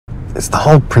It's the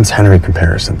whole Prince Henry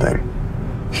comparison thing.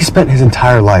 He spent his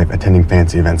entire life attending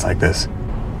fancy events like this.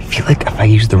 I feel like if I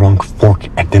use the wrong fork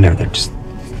at dinner, they're just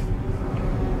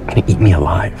gonna eat me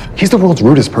alive. He's the world's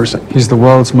rudest person. He's the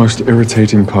world's most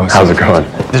irritating person. How's it going?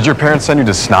 Did your parents send you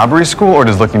to snobbery school, or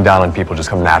does looking down on people just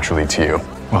come naturally to you?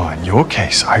 Well, in your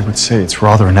case, I would say it's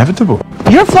rather inevitable.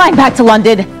 You're flying back to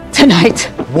London tonight.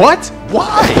 What?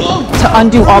 Why? To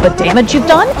undo all the damage you've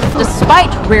done? Despite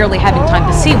rarely having time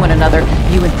to see one another,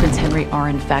 you and Prince Henry are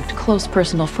in fact close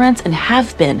personal friends and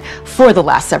have been for the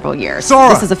last several years.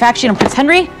 Zora! This is a fact sheet on Prince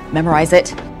Henry. Memorize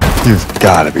it. You've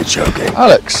gotta be joking.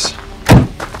 Alex,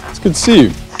 it's good to see you.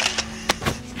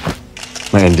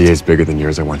 My NDA is bigger than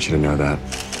yours, I want you to know that.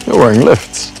 You're wearing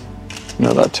lifts. You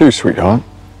know that too, sweetheart.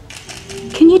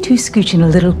 Can you two scooch in a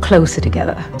little closer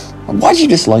together? Why'd you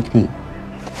dislike me?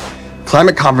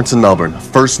 Climate conference in Melbourne,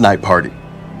 first night party.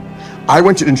 I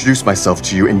went to introduce myself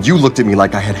to you and you looked at me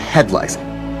like I had head lice.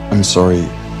 I'm sorry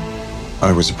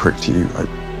I was a prick to you.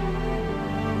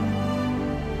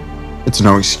 It's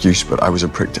no excuse, but I was a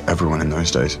prick to everyone in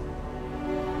those days.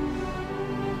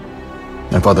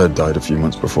 My father had died a few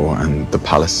months before, and the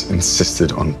palace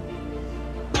insisted on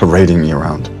parading me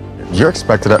around. You're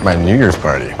expected at my New Year's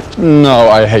party. No,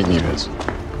 I hate New Year's.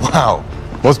 Wow.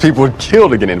 Most people would kill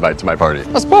to get an invite to my party.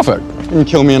 That's perfect. You can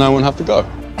kill me and I won't have to go.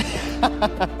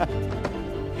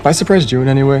 Have I surprised you in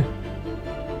any way?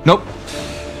 Nope.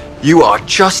 You are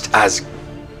just as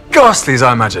ghastly as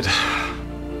I imagined.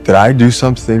 Did I do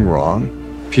something wrong?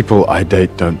 People I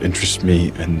date don't interest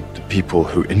me, and the people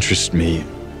who interest me,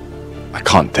 I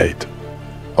can't date.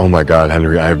 Oh my God,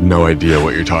 Henry, I have no idea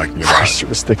what you're talking about.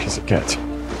 You're as thick as it gets.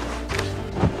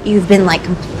 You've been like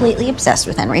completely obsessed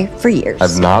with Henry for years.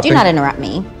 I've not Do been- not interrupt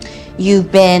me.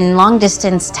 You've been long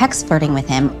distance text flirting with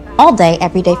him all day,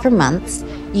 every day for months.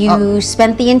 You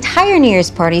spent the entire New Year's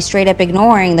party straight up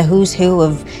ignoring the who's who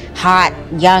of hot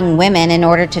young women in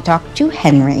order to talk to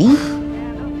Henry.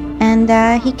 And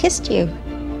he kissed you,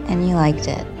 and you liked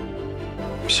it.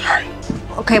 I'm sorry.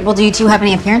 Okay, well, do you two have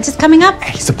any appearances coming up?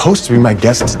 He's supposed to be my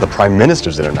guest at the Prime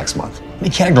Minister's dinner next month. You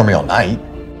can't ignore me all night.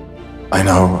 I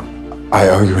know. I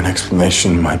owe you an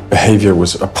explanation. My behavior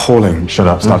was appalling. Shut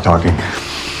up, stop talking.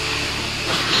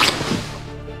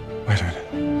 Wait a minute.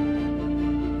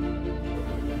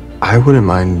 I wouldn't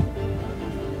mind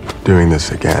doing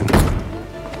this again.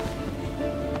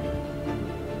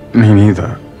 Me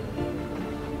neither.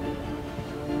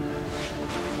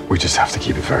 We just have to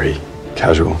keep it very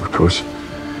casual, of course.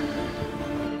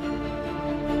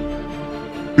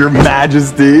 Your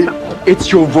Majesty,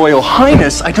 it's your Royal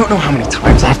Highness. I don't know how many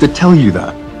times I have to tell you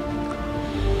that.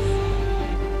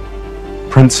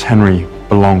 Prince Henry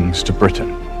belongs to Britain.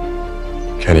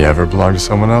 Can he ever belong to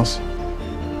someone else?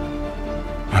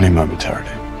 Only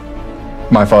momentarily.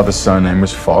 My father's surname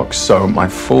was Fox, so my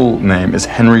full name is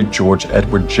Henry George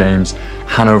Edward James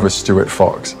Hanover Stuart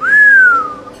Fox.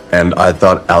 And I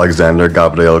thought Alexander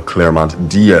Gabriel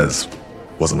Claremont-Diaz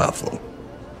was a mouthful.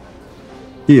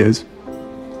 He is.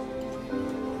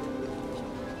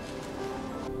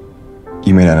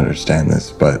 You may not understand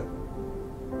this, but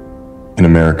in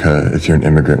America, if you're an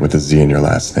immigrant with a Z in your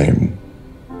last name,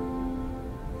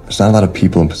 there's not a lot of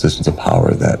people in positions of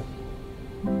power that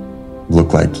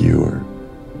look like you or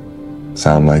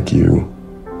sound like you.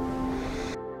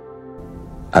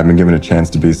 I've been given a chance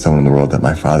to be someone in the world that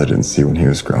my father didn't see when he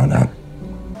was growing up.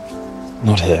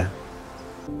 Not here.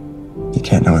 You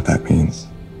can't know what that means.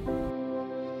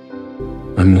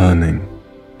 I'm learning.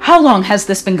 How long has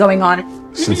this been going on?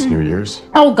 Since New Year's.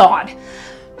 Oh, God.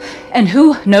 And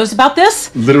who knows about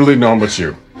this? Literally no one but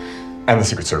you. And the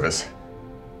Secret Service.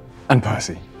 And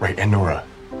Percy. Right, and Nora.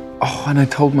 Oh, and I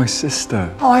told my sister.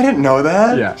 Oh, I didn't know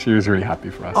that. Yeah, she was really happy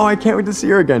for us. Oh, I can't wait to see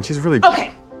her again. She's really...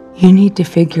 Okay. You need to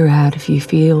figure out if you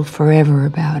feel forever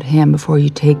about him before you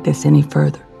take this any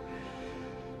further.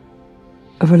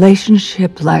 A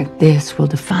relationship like this will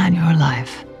define your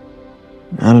life.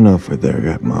 I don't know if we're there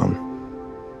yet, Mom.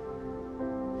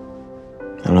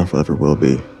 I don't know if we ever will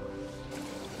be.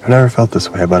 I've never felt this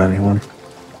way about anyone.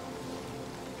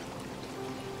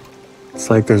 It's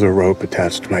like there's a rope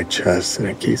attached to my chest and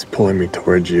it keeps pulling me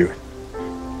towards you.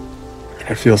 And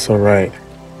it feels so right.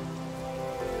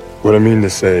 What I mean to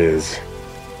say is,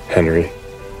 Henry,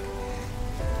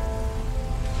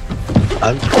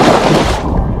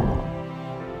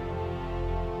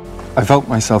 I felt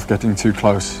myself getting too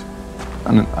close,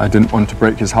 and I didn't want to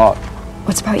break his heart.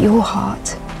 What's about your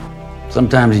heart?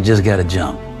 Sometimes you just gotta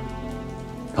jump.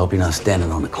 Hope you're not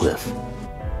standing on a cliff.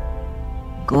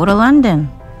 Go to London.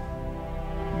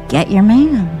 Get your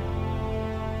man.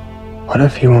 what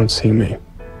if he won't see me?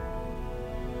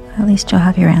 At least you'll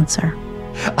have your answer.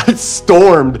 I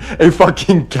stormed a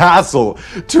fucking castle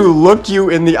to look you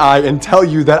in the eye and tell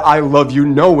you that I love you,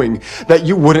 knowing that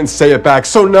you wouldn't say it back.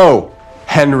 So no,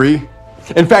 Henry.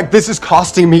 In fact, this is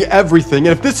costing me everything,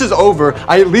 and if this is over,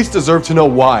 I at least deserve to know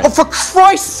why. Oh, for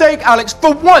Christ's sake, Alex,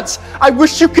 for once, I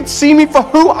wish you could see me for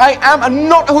who I am and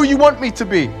not who you want me to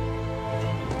be.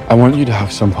 I want you to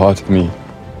have some part of me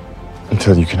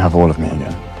until you can have all of me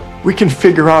again. We can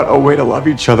figure out a way to love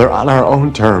each other on our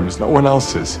own terms, no one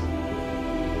else's.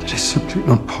 That is simply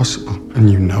not possible, and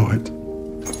you know it.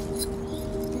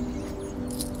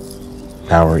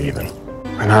 Now we're even.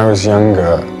 When I was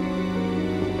younger,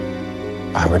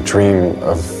 I would dream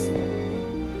of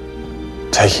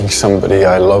taking somebody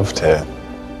I loved here,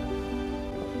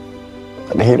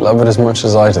 and he'd love it as much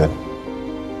as I did.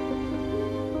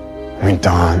 We'd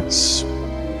dance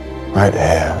right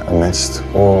here amidst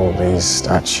all these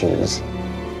statues.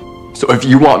 So if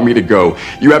you want me to go,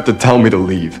 you have to tell me to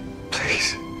leave.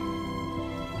 Please.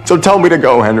 So tell me to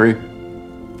go, Henry.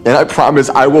 And I promise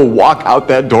I will walk out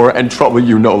that door and trouble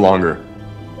you no longer.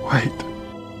 Wait.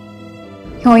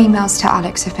 Your emails to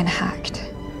Alex have been hacked.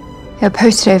 They were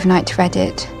posted overnight to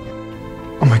Reddit.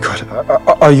 Oh my God,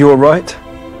 are you all right?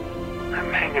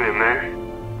 I'm hanging in there.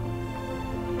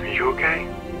 Are you okay?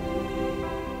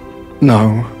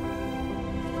 No.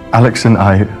 Alex and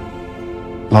I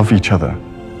love each other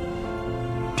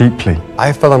deeply.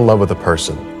 I fell in love with a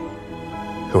person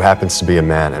who happens to be a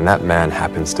man, and that man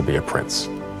happens to be a prince.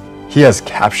 He has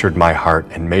captured my heart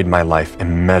and made my life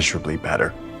immeasurably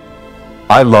better.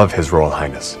 I love His Royal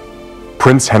Highness,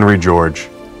 Prince Henry George,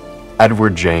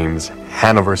 Edward James,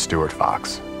 Hanover Stuart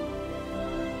Fox.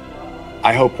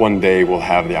 I hope one day we'll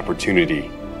have the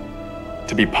opportunity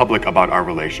to be public about our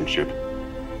relationship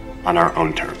on our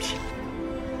own terms.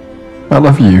 I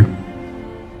love you.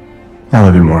 I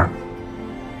love you more.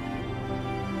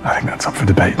 I think that's up for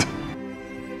debate.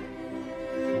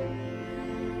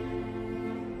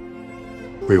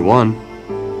 We won.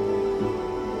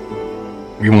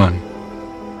 We won.